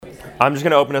I'm just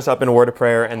going to open us up in a word of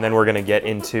prayer, and then we're going to get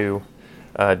into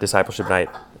discipleship night.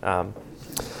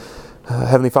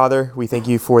 Heavenly Father, we thank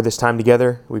you for this time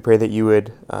together. We pray that you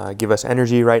would give us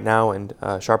energy right now and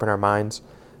sharpen our minds,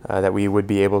 that we would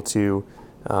be able to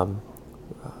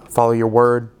follow your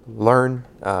word, learn,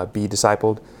 be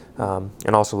discipled,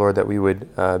 and also, Lord, that we would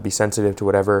be sensitive to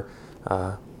whatever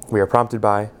we are prompted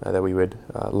by, that we would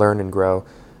learn and grow,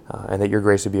 and that your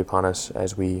grace would be upon us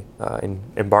as we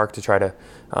embark to try to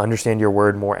understand your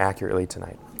word more accurately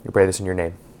tonight. We pray this in your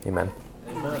name. Amen.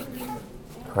 Amen.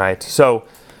 All right. So,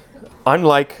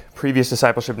 unlike previous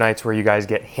discipleship nights where you guys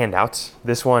get handouts,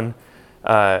 this one,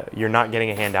 you're not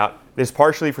getting a handout. This is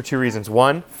partially for two reasons.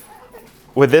 One,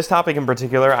 with this topic in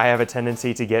particular, I have a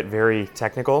tendency to get very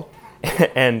technical,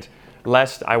 and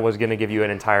lest I was going to give you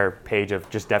an entire page of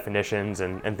just definitions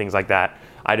and things like that,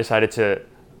 I decided to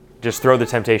just throw the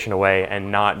temptation away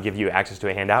and not give you access to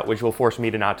a handout, which will force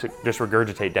me to not to just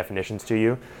regurgitate definitions to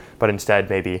you, but instead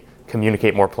maybe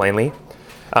communicate more plainly.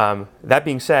 That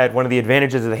being said, one of the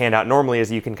advantages of the handout normally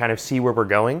is you can kind of see where we're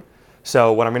going.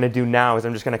 So what I'm going to do now is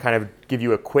I'm just going to kind of give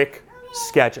you a quick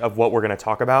sketch of what we're going to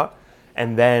talk about.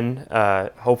 And then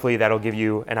hopefully that'll give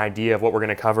you an idea of what we're going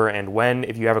to cover. And when,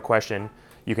 if you have a question,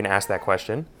 you can ask that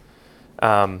question.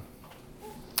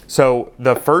 So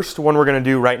the first one we're going to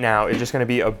do right now is just going to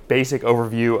be a basic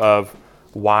overview of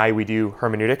why we do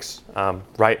hermeneutics.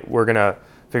 We're going to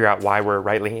figure out why we're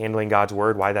rightly handling God's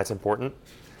word, why that's important.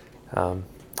 Then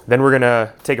we're going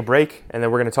to take a break, and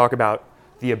then we're going to talk about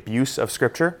the abuse of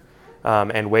Scripture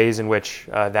and ways in which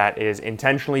that is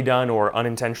intentionally done or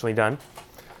unintentionally done.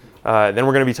 Then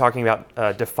we're going to be talking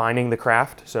about defining the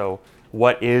craft. So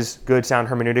what is good, sound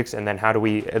hermeneutics, and then how do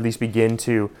we at least begin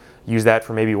to use that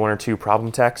for maybe one or two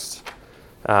problem texts.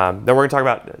 Then we're going to talk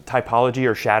about typology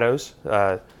or shadows,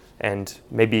 and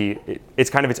maybe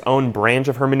it's kind of its own branch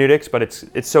of hermeneutics, but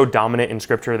it's so dominant in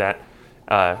Scripture that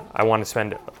I want to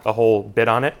spend a whole bit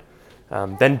on it.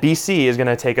 Then BC is going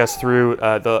to take us through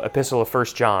the epistle of 1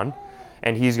 John,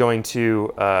 and he's going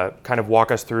to kind of walk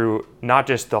us through not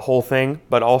just the whole thing,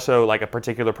 but also like a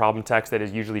particular problem text that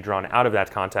is usually drawn out of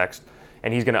that context.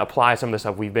 And he's going to apply some of the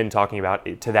stuff we've been talking about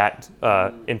to that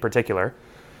in particular.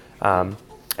 And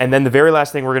then the very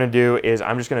last thing we're going to do is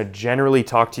I'm just going to generally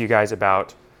talk to you guys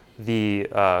about the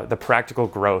practical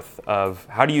growth of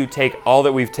how do you take all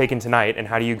that we've taken tonight and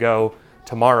how do you go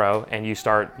tomorrow and you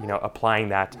start applying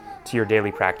that to your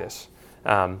daily practice.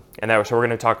 So we're going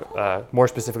to talk more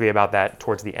specifically about that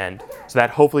towards the end. So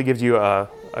that hopefully gives you a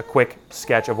quick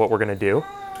sketch of what we're going to do.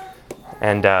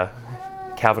 And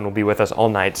Calvin will be with us all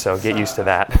night, so get used to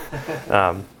that.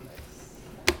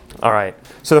 All right.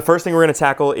 So the first thing we're going to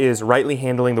tackle is rightly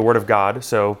handling the Word of God.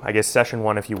 So I guess session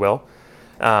one, if you will.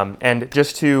 And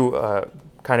just to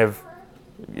kind of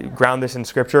ground this in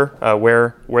Scripture,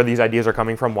 where these ideas are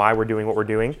coming from, why we're doing what we're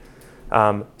doing.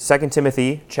 2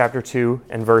 Timothy chapter 2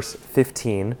 and verse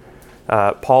 15.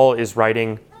 Paul is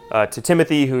writing to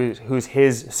Timothy, who's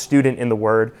his student in the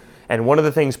Word. And one of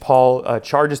the things Paul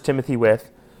charges Timothy with,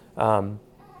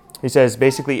 he says,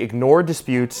 basically, ignore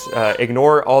disputes,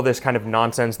 ignore all this kind of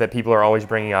nonsense that people are always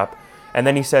bringing up. And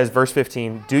then he says, verse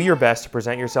 15, do your best to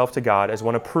present yourself to God as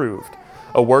one approved,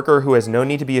 a worker who has no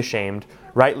need to be ashamed,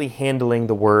 rightly handling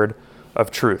the word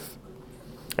of truth.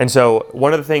 And so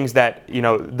one of the things that,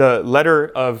 the letter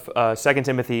of 2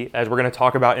 Timothy, as we're going to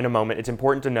talk about in a moment, it's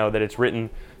important to know that it's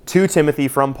written to Timothy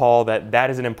from Paul, that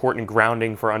is an important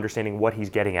grounding for understanding what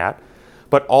he's getting at.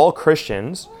 But all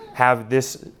Christians have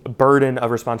this burden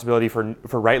of responsibility for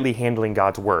rightly handling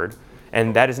God's word.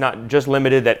 And that is not just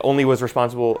limited that only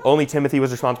Timothy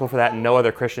was responsible for that and no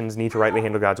other Christians need to rightly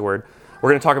handle God's word. We're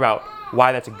going to talk about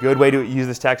why that's a good way to use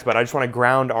this text, but I just want to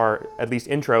ground our, at least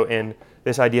intro, in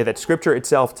this idea that Scripture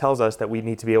itself tells us that we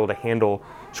need to be able to handle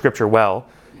Scripture well.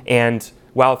 And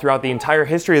while throughout the entire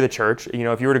history of the church,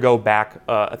 if you were to go back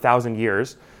 1,000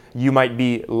 years, you might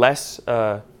be less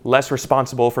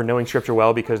responsible for knowing Scripture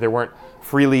well because there weren't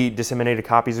freely disseminated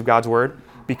copies of God's Word.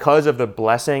 Because of the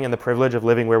blessing and the privilege of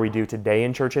living where we do today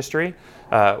in church history,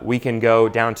 we can go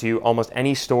down to almost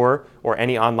any store or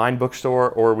any online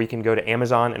bookstore, or we can go to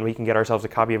Amazon and we can get ourselves a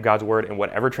copy of God's Word in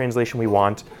whatever translation we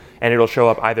want, and it'll show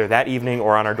up either that evening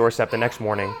or on our doorstep the next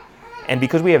morning. And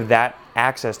because we have that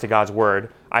access to God's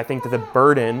Word, I think that the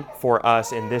burden for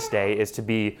us in this day is to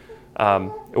be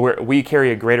we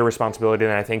carry a greater responsibility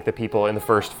than I think the people in the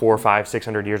first 400, 500,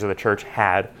 600 years of the church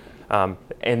had.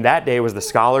 In that day was the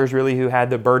scholars really who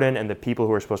had the burden and the people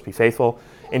who were supposed to be faithful.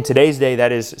 In today's day,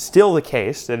 that is still the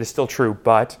case. That is still true.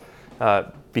 But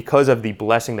because of the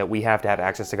blessing that we have to have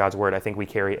access to God's Word, I think we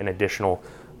carry an additional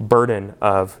burden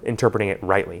of interpreting it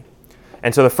rightly.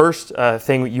 And so the first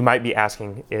thing you might be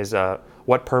asking is,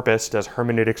 what purpose does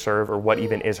hermeneutics serve, or what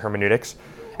even is hermeneutics?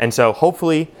 And so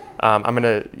hopefully I'm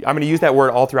gonna use that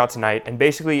word all throughout tonight. And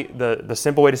basically the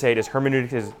simple way to say it is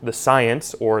hermeneutics is the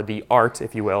science, or the art,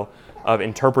 if you will, of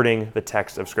interpreting the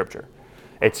text of Scripture.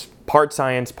 It's part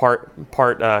science, part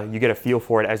you get a feel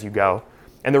for it as you go.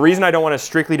 And the reason I don't want to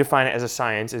strictly define it as a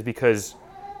science is because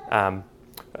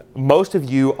most of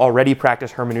you already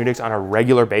practice hermeneutics on a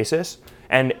regular basis.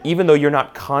 And even though you're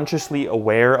not consciously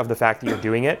aware of the fact that you're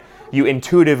doing it, you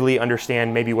intuitively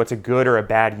understand maybe what's a good or a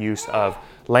bad use of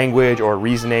language or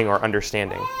reasoning or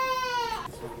understanding.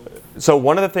 So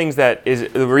one of the things that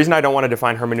is, the reason I don't want to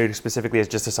define hermeneutics specifically as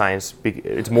just a science,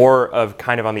 it's more of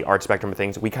kind of on the art spectrum of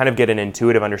things. We kind of get an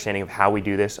intuitive understanding of how we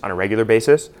do this on a regular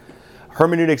basis.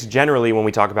 Hermeneutics generally, when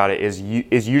we talk about it, is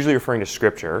usually referring to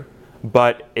Scripture,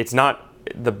 but it's not,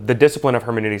 the discipline of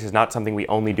hermeneutics is not something we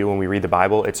only do when we read the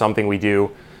Bible. It's something we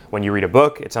do when you read a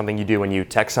book. It's something you do when you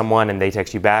text someone and they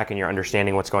text you back and you're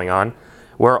understanding what's going on.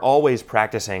 We're always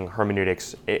practicing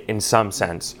hermeneutics in some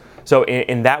sense. So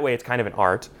in that way, it's kind of an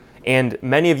art. And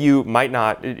many of you might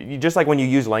not, just like when you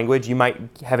use language, you might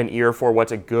have an ear for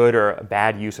what's a good or a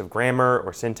bad use of grammar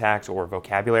or syntax or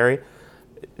vocabulary.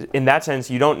 In that sense,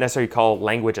 you don't necessarily call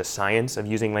language a science of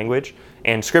using language,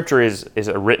 and Scripture is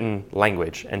a written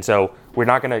language. And so we're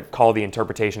not going to call the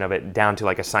interpretation of it down to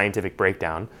like a scientific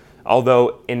breakdown.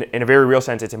 Although in a very real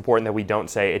sense, it's important that we don't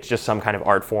say it's just some kind of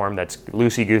art form that's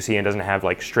loosey-goosey and doesn't have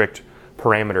like strict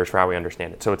parameters for how we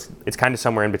understand it. So it's kind of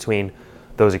somewhere in between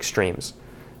those extremes.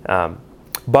 So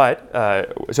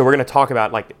we're going to talk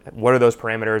about like what are those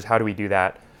parameters, how do we do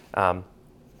that?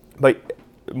 But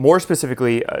more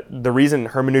specifically, the reason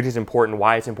hermeneutics is important,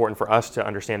 why it's important for us to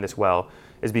understand this well,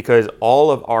 is because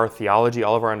all of our theology,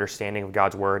 all of our understanding of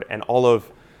God's Word, and all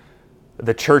of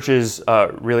the church's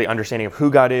really understanding of who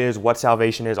God is, what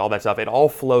salvation is, all that stuff, it all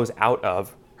flows out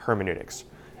of hermeneutics.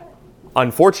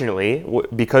 Unfortunately,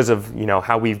 because of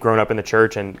how we've grown up in the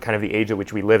church and kind of the age at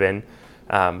which we live in,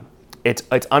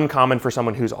 it's uncommon for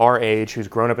someone who's our age, who's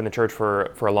grown up in the church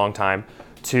for a long time,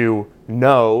 to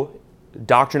know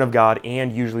doctrine of God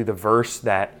and usually the verse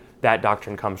that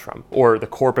doctrine comes from, or the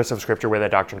corpus of Scripture where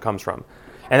that doctrine comes from.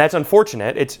 And that's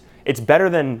unfortunate. It's better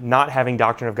than not having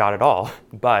doctrine of God at all,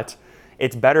 but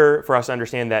it's better for us to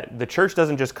understand that the church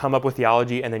doesn't just come up with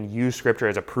theology and then use Scripture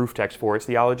as a proof text for its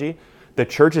theology. The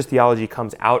church's theology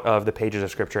comes out of the pages of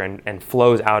Scripture and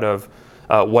flows out of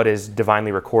what is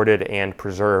divinely recorded and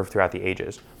preserved throughout the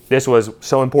ages. This was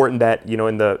so important that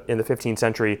in the 15th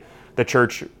century, the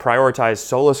church prioritized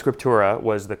sola scriptura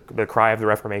was the cry of the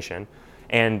Reformation,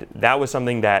 and that was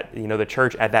something that the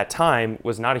church at that time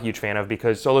was not a huge fan of,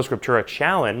 because sola scriptura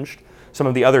challenged some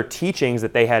of the other teachings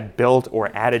that they had built or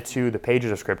added to the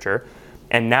pages of Scripture.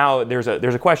 And now there's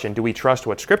a question: do we trust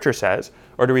what Scripture says,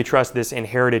 or do we trust this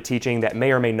inherited teaching that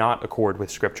may or may not accord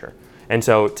with Scripture? And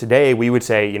so today we would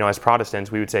say, as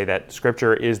Protestants, we would say that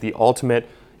Scripture is the ultimate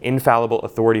infallible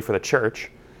authority for the church.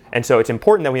 And so it's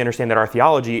important that we understand that our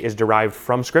theology is derived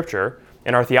from Scripture,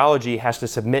 and our theology has to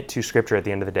submit to Scripture at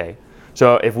the end of the day.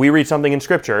 So if we read something in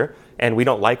Scripture and we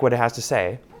don't like what it has to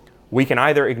say, we can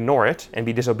either ignore it and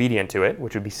be disobedient to it,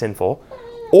 which would be sinful,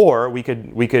 or we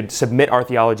could submit our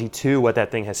theology to what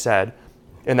that thing has said.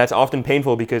 And that's often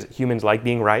painful because humans like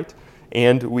being right,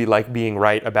 and we like being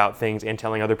right about things and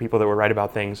telling other people that we're right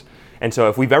about things. And so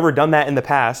if we've ever done that in the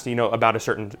past, about a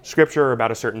certain Scripture, or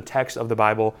about a certain text of the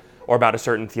Bible, or about a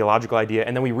certain theological idea,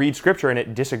 and then we read Scripture and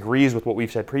it disagrees with what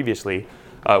we've said previously,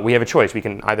 we have a choice. We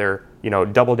can either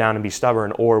double down and be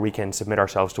stubborn, or we can submit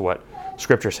ourselves to what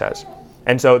Scripture says.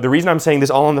 And so the reason I'm saying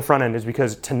this all on the front end is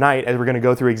because tonight, as we're going to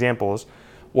go through examples,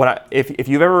 if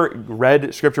you've ever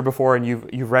read Scripture before and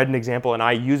you've read an example and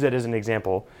I use it as an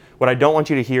example, what I don't want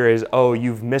you to hear is, oh,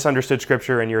 you've misunderstood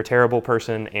Scripture and you're a terrible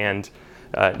person and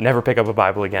never pick up a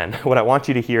Bible again. What I want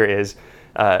you to hear is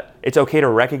it's okay to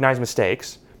recognize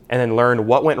mistakes and then learn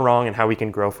what went wrong and how we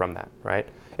can grow from that, right?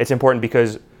 It's important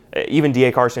because even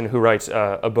D.A. Carson, who writes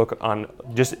a book on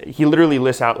he literally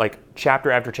lists out like chapter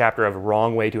after chapter of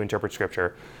wrong way to interpret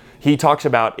Scripture. He talks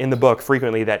about in the book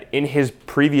frequently that in his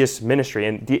previous ministry,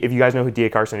 and if you guys know who D.A.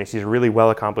 Carson is, he's a really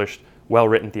well-accomplished,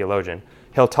 well-written theologian.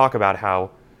 He'll talk about how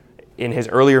in his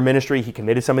earlier ministry, he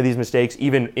committed some of these mistakes.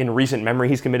 Even in recent memory,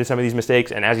 he's committed some of these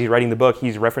mistakes. And as he's writing the book,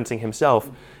 he's referencing himself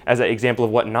as an example of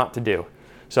what not to do.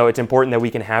 So it's important that we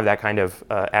can have that kind of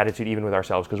attitude even with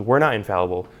ourselves, because we're not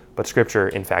infallible, but Scripture,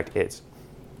 in fact, is.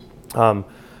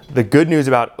 The good news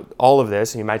about all of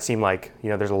this, and you might seem like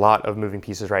there's a lot of moving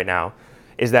pieces right now,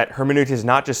 is that hermeneutics is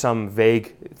not just some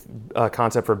vague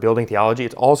concept for building theology.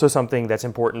 It's also something that's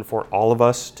important for all of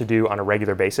us to do on a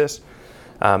regular basis.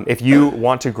 If you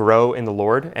want to grow in the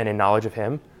Lord and in knowledge of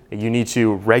Him, you need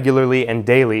to regularly and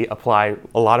daily apply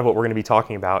a lot of what we're going to be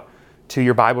talking about to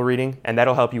your Bible reading, and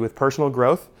that'll help you with personal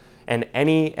growth. And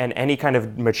any kind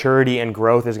of maturity and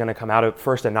growth is going to come out of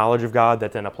first a knowledge of God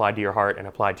that then applied to your heart and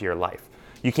applied to your life.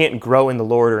 You can't grow in the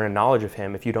Lord or in knowledge of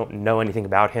Him if you don't know anything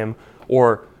about Him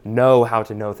or know how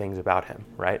to know things about Him,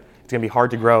 right? It's going to be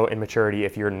hard to grow in maturity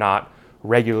if you're not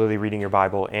regularly reading your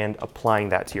Bible and applying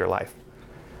that to your life.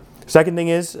 Second thing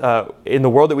is, in the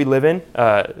world that we live in,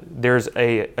 there's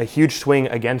a huge swing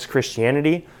against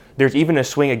Christianity. There's even a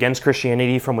swing against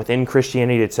Christianity from within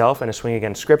Christianity itself, and a swing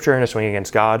against Scripture, and a swing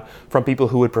against God from people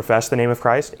who would profess the name of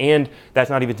Christ. And that's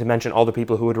not even to mention all the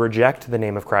people who would reject the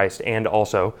name of Christ and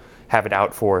also have it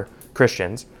out for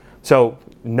Christians. So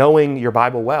knowing your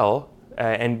Bible well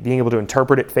and being able to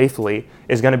interpret it faithfully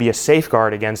is going to be a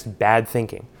safeguard against bad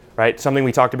thinking, right? Something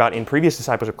we talked about in previous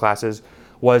discipleship classes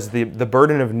was the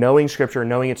burden of knowing Scripture,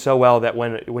 knowing it so well that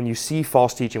when you see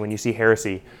false teaching, when you see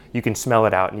heresy, you can smell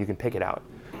it out and you can pick it out.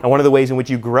 And one of the ways in which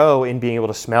you grow in being able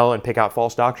to smell and pick out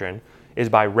false doctrine is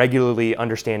by regularly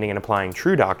understanding and applying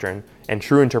true doctrine and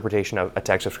true interpretation of a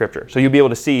text of Scripture. So you'll be able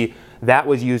to see that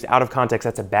was used out of context,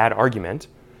 that's a bad argument,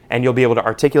 and you'll be able to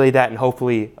articulate that and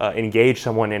hopefully engage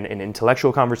someone in an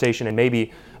intellectual conversation and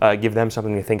maybe give them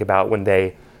something to think about when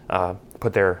they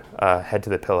put their head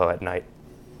to the pillow at night.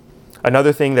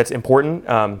 Another thing that's important,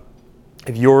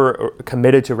 if you're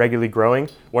committed to regularly growing,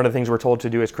 one of the things we're told to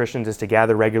do as Christians is to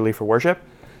gather regularly for worship.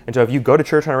 And so if you go to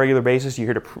church on a regular basis, you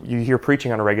hear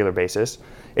preaching on a regular basis,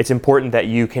 it's important that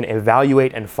you can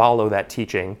evaluate and follow that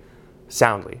teaching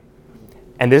soundly.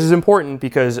 And this is important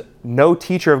because no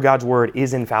teacher of God's word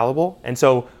is infallible. And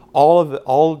so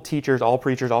all teachers, all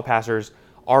preachers, all pastors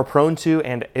are prone to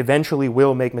and eventually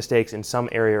will make mistakes in some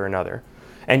area or another.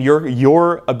 And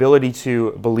your ability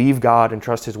to believe God and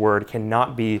trust His word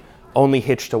cannot be only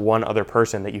hitched to one other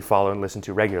person that you follow and listen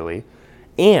to regularly.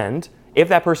 And if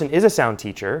that person is a sound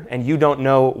teacher and you don't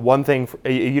know one thing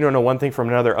from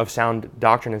another of sound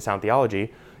doctrine and sound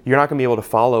theology, you're not going to be able to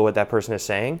follow what that person is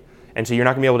saying. And so you're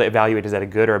not going to be able to evaluate, is that a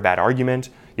good or a bad argument?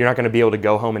 You're not going to be able to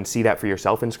go home and see that for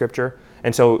yourself in Scripture.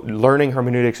 And so learning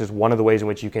hermeneutics is one of the ways in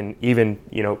which you can even,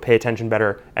 pay attention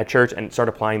better at church and start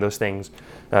applying those things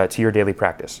to your daily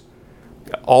practice.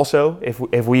 Also,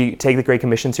 if we take the Great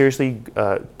Commission seriously,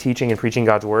 teaching and preaching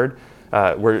God's word,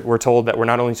 we're told that we're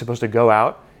not only supposed to go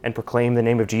out and proclaim the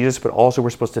name of Jesus, but also we're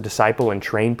supposed to disciple and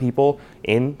train people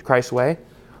in Christ's way.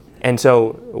 And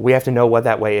so we have to know what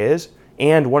that way is.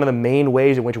 And one of the main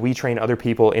ways in which we train other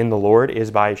people in the Lord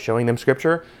is by showing them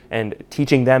Scripture and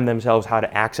teaching them themselves how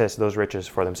to access those riches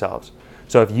for themselves.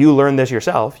 So if you learn this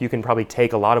yourself, you can probably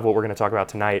take a lot of what we're going to talk about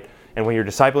tonight, and when you're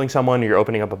discipling someone or you're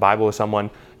opening up a Bible with someone,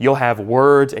 you'll have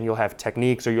words and you'll have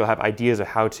techniques or you'll have ideas of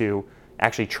how to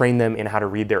actually train them in how to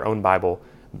read their own Bible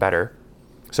better.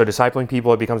 So discipling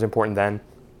people, it becomes important then.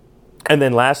 And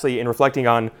then lastly, in reflecting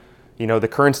on the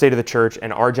current state of the church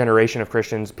and our generation of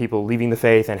Christians, people leaving the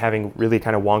faith and having really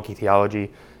kind of wonky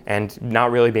theology and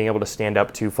not really being able to stand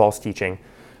up to false teaching,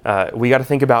 we got to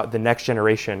think about the next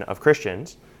generation of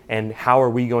Christians and how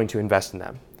are we going to invest in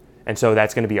them. And so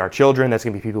that's going to be our children, that's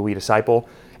going to be people we disciple.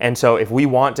 And so if we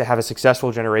want to have a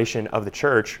successful generation of the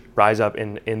church rise up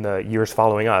in the years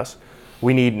following us,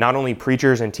 we need not only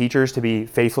preachers and teachers to be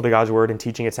faithful to God's word and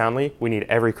teaching it soundly, we need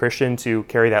every Christian to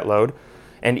carry that load.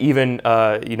 And even,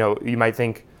 you might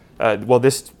think,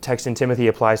 this text in Timothy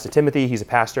applies to Timothy. He's a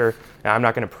pastor. And I'm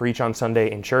not going to preach on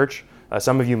Sunday in church.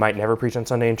 Some of you might never preach on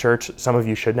Sunday in church. Some of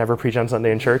you should never preach on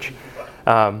Sunday in church.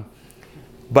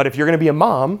 But if you're going to be a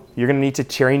mom, you're going to need to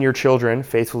train your children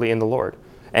faithfully in the Lord.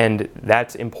 And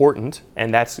that's important.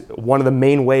 And that's one of the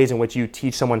main ways in which you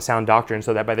teach someone sound doctrine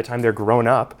so that by the time they're grown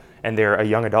up and they're a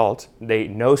young adult, they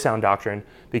know sound doctrine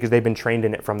because they've been trained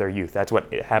in it from their youth. That's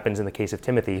what happens in the case of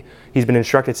Timothy. He's been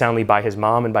instructed soundly by his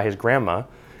mom and by his grandma.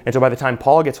 And so by the time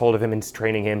Paul gets hold of him and is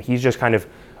training him, he's just kind of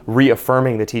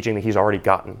reaffirming the teaching that he's already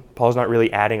gotten. Paul's not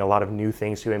really adding a lot of new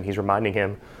things to him. He's reminding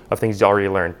him of things he's already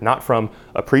learned, not from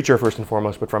a preacher first and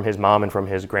foremost, but from his mom and from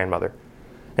his grandmother.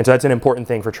 And so that's an important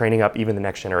thing for training up even the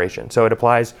next generation. So it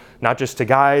applies not just to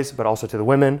guys, but also to the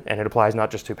women, and it applies not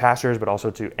just to pastors, but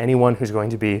also to anyone who's going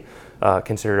to be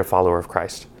considered a follower of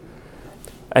Christ.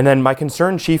 And then my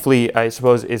concern chiefly, I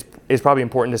suppose, is probably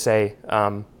important to say,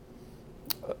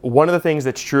 one of the things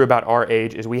that's true about our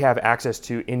age is we have access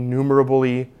to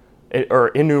innumerable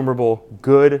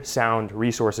good, sound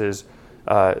resources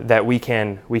that we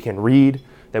can read,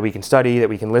 that we can study, that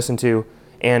we can listen to.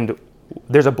 And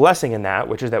there's a blessing in that,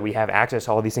 which is that we have access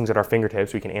to all these things at our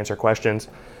fingertips. We can answer questions.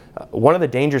 One of the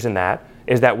dangers in that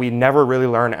is that we never really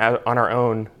learn on our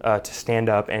own to stand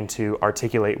up and to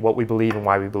articulate what we believe and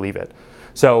why we believe it.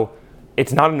 So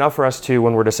it's not enough for us to,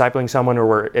 when we're discipling someone,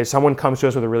 or if someone comes to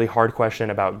us with a really hard question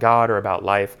about God or about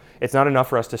life, it's not enough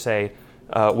for us to say,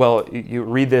 well, you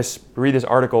read this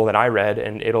article that I read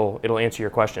and it'll answer your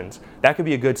questions. That could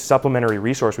be a good supplementary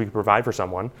resource we could provide for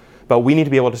someone, but we need to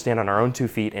be able to stand on our own 2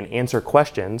 feet and answer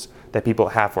questions that people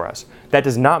have for us. That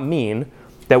does not mean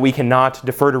that we cannot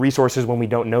defer to resources when we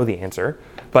don't know the answer,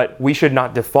 but we should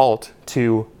not default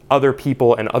to other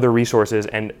people and other resources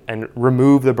and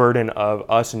remove the burden of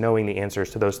us knowing the answers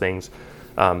to those things.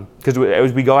 Because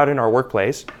as we go out in our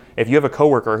workplace, if you have a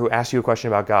coworker who asks you a question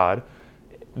about God,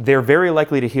 they're very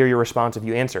likely to hear your response if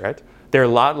you answer it. They're a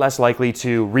lot less likely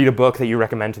to read a book that you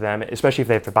recommend to them, especially if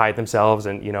they have to buy it themselves.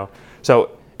 And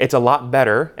so it's a lot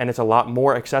better and it's a lot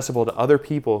more accessible to other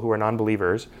people who are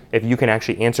non-believers if you can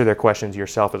actually answer their questions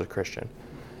yourself as a Christian.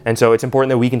 And so it's important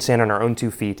that we can stand on our own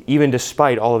 2 feet, even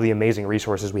despite all of the amazing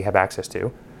resources we have access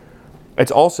to.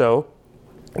 It's also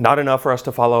not enough for us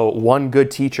to follow one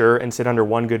good teacher and sit under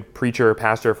one good preacher or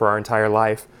pastor for our entire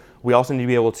life. We also need to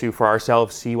be able to, for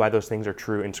ourselves, see why those things are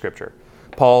true in Scripture.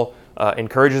 Paul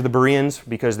encourages the Bereans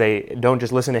because they don't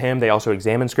just listen to him, they also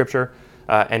examine Scripture.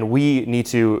 And we need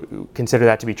to consider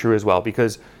that to be true as well,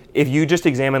 because if you just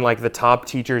examine like the top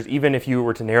teachers, even if you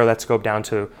were to narrow that scope down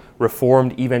to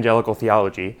Reformed evangelical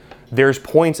theology, there's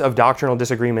points of doctrinal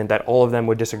disagreement that all of them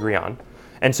would disagree on.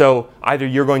 And so either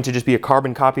you're going to just be a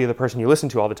carbon copy of the person you listen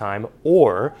to all the time,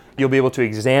 or you'll be able to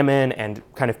examine and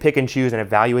kind of pick and choose and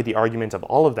evaluate the arguments of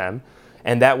all of them.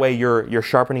 And that way you're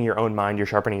sharpening your own mind, you're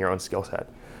sharpening your own skill set.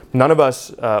 None of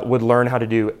us would learn how to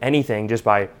do anything just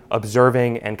by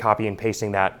observing and copy and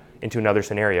pasting that into another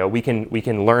scenario. We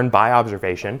can learn by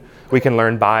observation, we can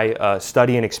learn by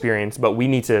study and experience, but we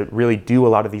need to really do a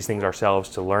lot of these things ourselves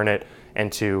to learn it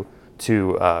and to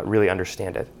really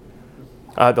understand it.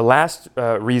 The last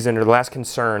reason, or the last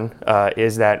concern,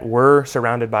 is that we're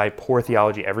surrounded by poor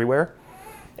theology everywhere.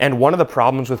 And one of the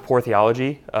problems with poor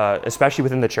theology, especially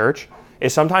within the church,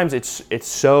 is sometimes it's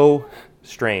so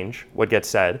strange what gets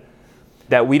said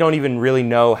that we don't even really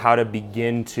know how to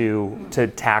begin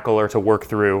to tackle or to work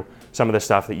through some of the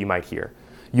stuff that you might hear.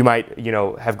 You might,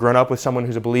 have grown up with someone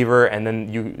who's a believer, and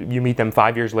then you meet them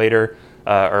 5 years later,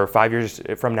 or 5 years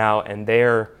from now, and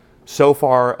they're so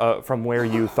far from where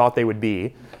you thought they would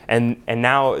be. And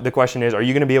now the question is, are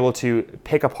you going to be able to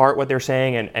pick apart what they're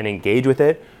saying and engage with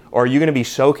it? Or are you going to be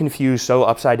so confused, so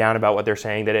upside down about what they're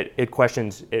saying that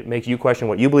it makes you question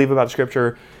what you believe about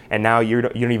Scripture, and now you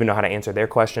don't even know how to answer their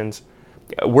questions?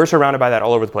 We're surrounded by that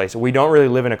all over the place. We don't really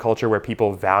live in a culture where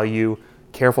people value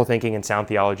careful thinking and sound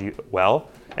theology well.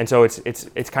 And so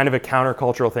it's kind of a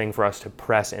countercultural thing for us to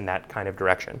press in that kind of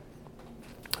direction.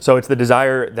 So it's the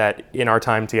desire that in our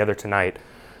time together tonight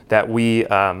that we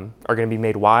are going to be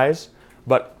made wise,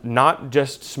 but not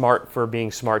just smart for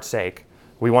being smart's sake.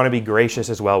 We want to be gracious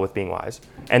as well with being wise.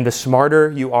 And the smarter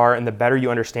you are and the better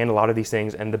you understand a lot of these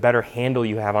things and the better handle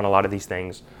you have on a lot of these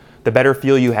things, the better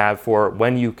feel you have for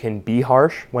when you can be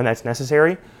harsh when that's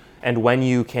necessary and when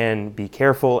you can be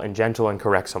careful and gentle and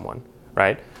correct someone,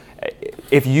 right?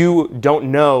 If you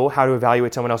don't know how to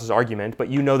evaluate someone else's argument, but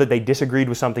you know that they disagreed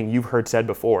with something you've heard said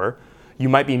before, you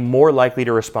might be more likely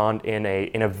to respond in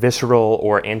a visceral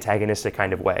or antagonistic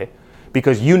kind of way,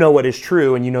 because you know what is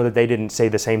true and you know that they didn't say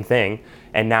the same thing,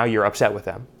 and now you're upset with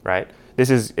them, right? This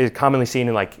is commonly seen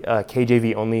in like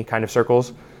KJV only kind of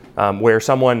circles, where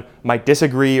someone might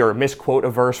disagree or misquote a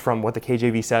verse from what the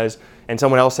KJV says, and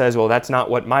someone else says, well, that's not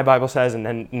what my Bible says, and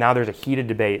then now there's a heated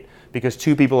debate because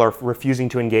two people are refusing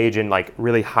to engage in like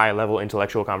really high level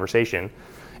intellectual conversation.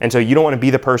 And so you don't want to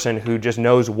be the person who just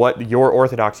knows what your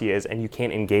orthodoxy is and you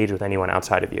can't engage with anyone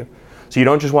outside of you. So you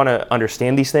don't just want to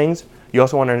understand these things, you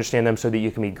also want to understand them so that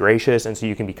you can be gracious and so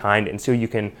you can be kind and so you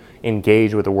can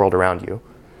engage with the world around you.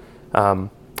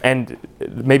 And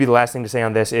maybe the last thing to say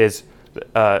on this is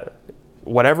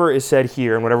whatever is said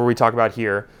here and whatever we talk about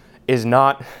here is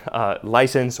not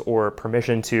license or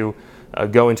permission to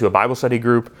go into a Bible study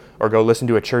group or go listen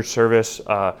to a church service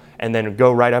and then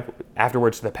go right up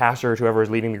afterwards to the pastor or whoever is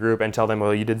leading the group and tell them,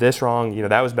 well, you did this wrong,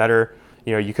 that was better,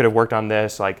 you could have worked on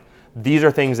this. Like, these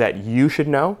are things that you should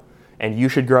know and you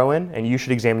should grow in and you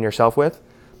should examine yourself with.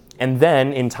 And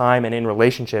then in time and in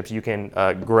relationships, you can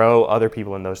grow other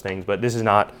people in those things. But this is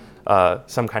not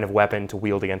some kind of weapon to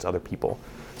wield against other people.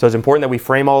 So it's important that we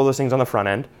frame all of those things on the front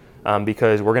end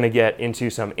because we're going to get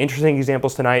into some interesting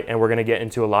examples tonight and we're going to get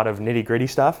into a lot of nitty-gritty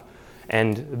stuff.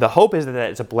 And the hope is that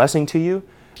it's a blessing to you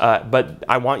But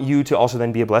I want you to also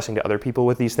then be a blessing to other people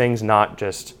with these things, not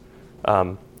just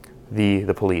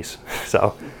the police.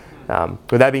 So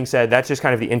with that being said, that's just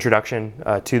kind of the introduction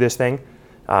to this thing.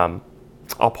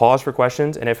 I'll pause for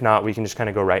questions, and if not, we can just kind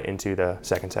of go right into the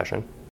second session.